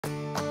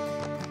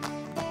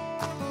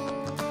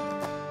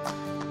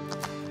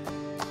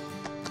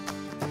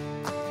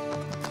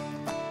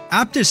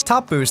Aptus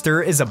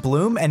Topbooster is a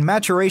bloom and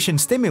maturation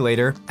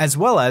stimulator as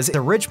well as a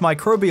rich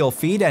microbial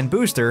feed and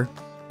booster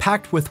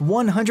packed with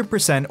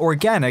 100%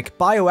 organic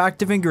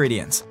bioactive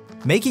ingredients,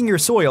 making your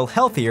soil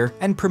healthier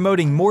and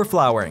promoting more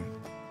flowering.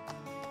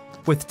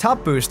 With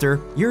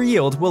Topbooster, your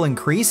yield will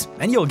increase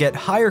and you'll get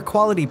higher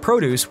quality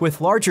produce with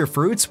larger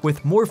fruits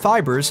with more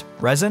fibers,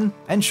 resin,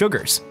 and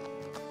sugars.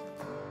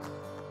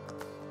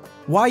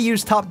 Why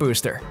use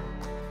Topbooster?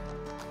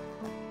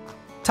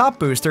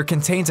 Topbooster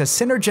contains a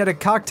synergetic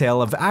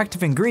cocktail of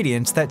active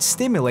ingredients that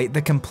stimulate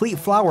the complete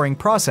flowering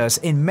process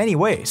in many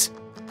ways.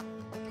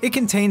 It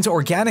contains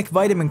organic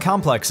vitamin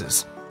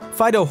complexes,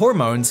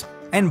 phytohormones,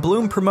 and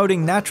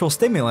bloom-promoting natural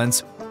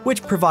stimulants,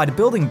 which provide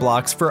building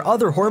blocks for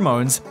other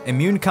hormones,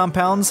 immune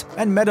compounds,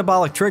 and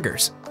metabolic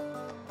triggers.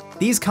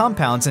 These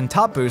compounds in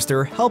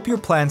Topbooster help your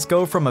plants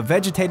go from a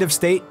vegetative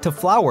state to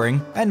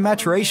flowering and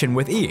maturation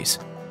with ease.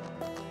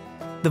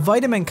 The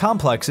vitamin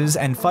complexes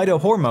and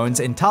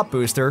phytohormones in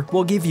Topbooster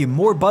will give you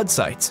more bud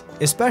sites,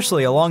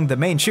 especially along the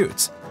main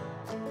shoots.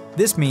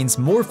 This means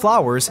more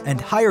flowers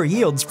and higher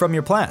yields from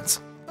your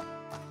plants.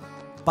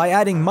 By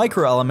adding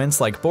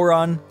microelements like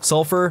boron,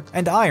 sulfur,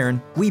 and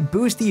iron, we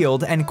boost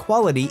yield and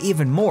quality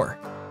even more.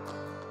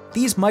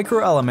 These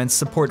microelements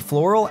support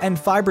floral and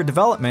fiber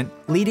development,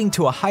 leading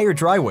to a higher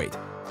dry weight.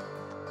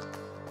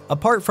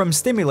 Apart from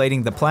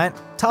stimulating the plant,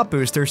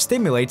 Topbooster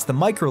stimulates the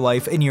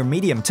microlife in your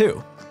medium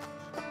too.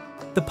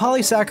 The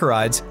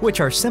polysaccharides,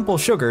 which are simple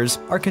sugars,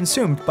 are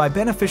consumed by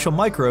beneficial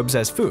microbes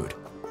as food.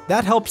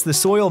 That helps the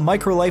soil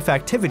microlife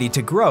activity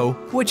to grow,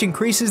 which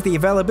increases the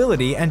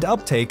availability and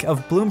uptake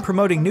of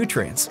bloom-promoting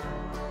nutrients.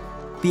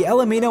 The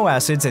L-amino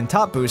acids in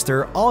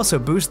Topbooster also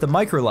boost the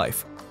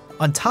microlife.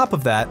 On top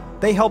of that,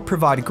 they help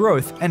provide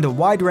growth and a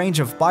wide range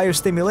of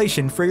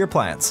biostimulation for your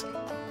plants.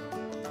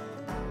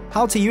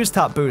 How to use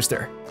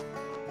Topbooster?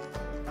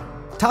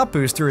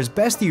 Topbooster is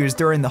best used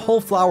during the whole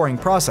flowering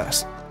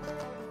process.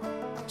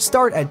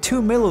 Start at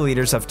 2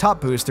 milliliters of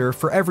Topbooster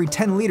for every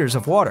 10 liters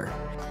of water.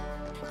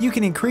 You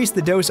can increase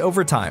the dose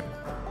over time.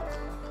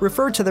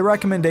 Refer to the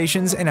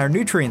recommendations in our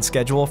nutrient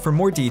schedule for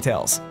more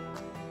details.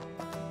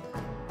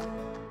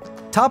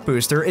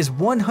 Topbooster is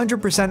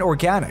 100%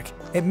 organic.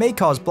 It may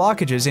cause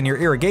blockages in your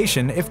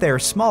irrigation if they are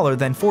smaller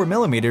than 4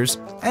 millimeters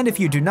and if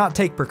you do not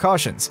take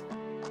precautions.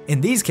 In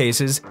these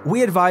cases,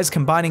 we advise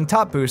combining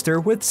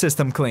Topbooster with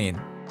System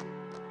Clean.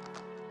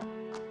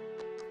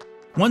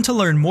 Want to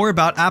learn more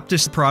about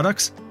Aptus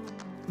products?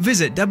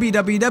 Visit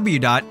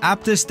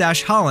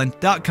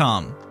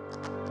www.aptus-holland.com.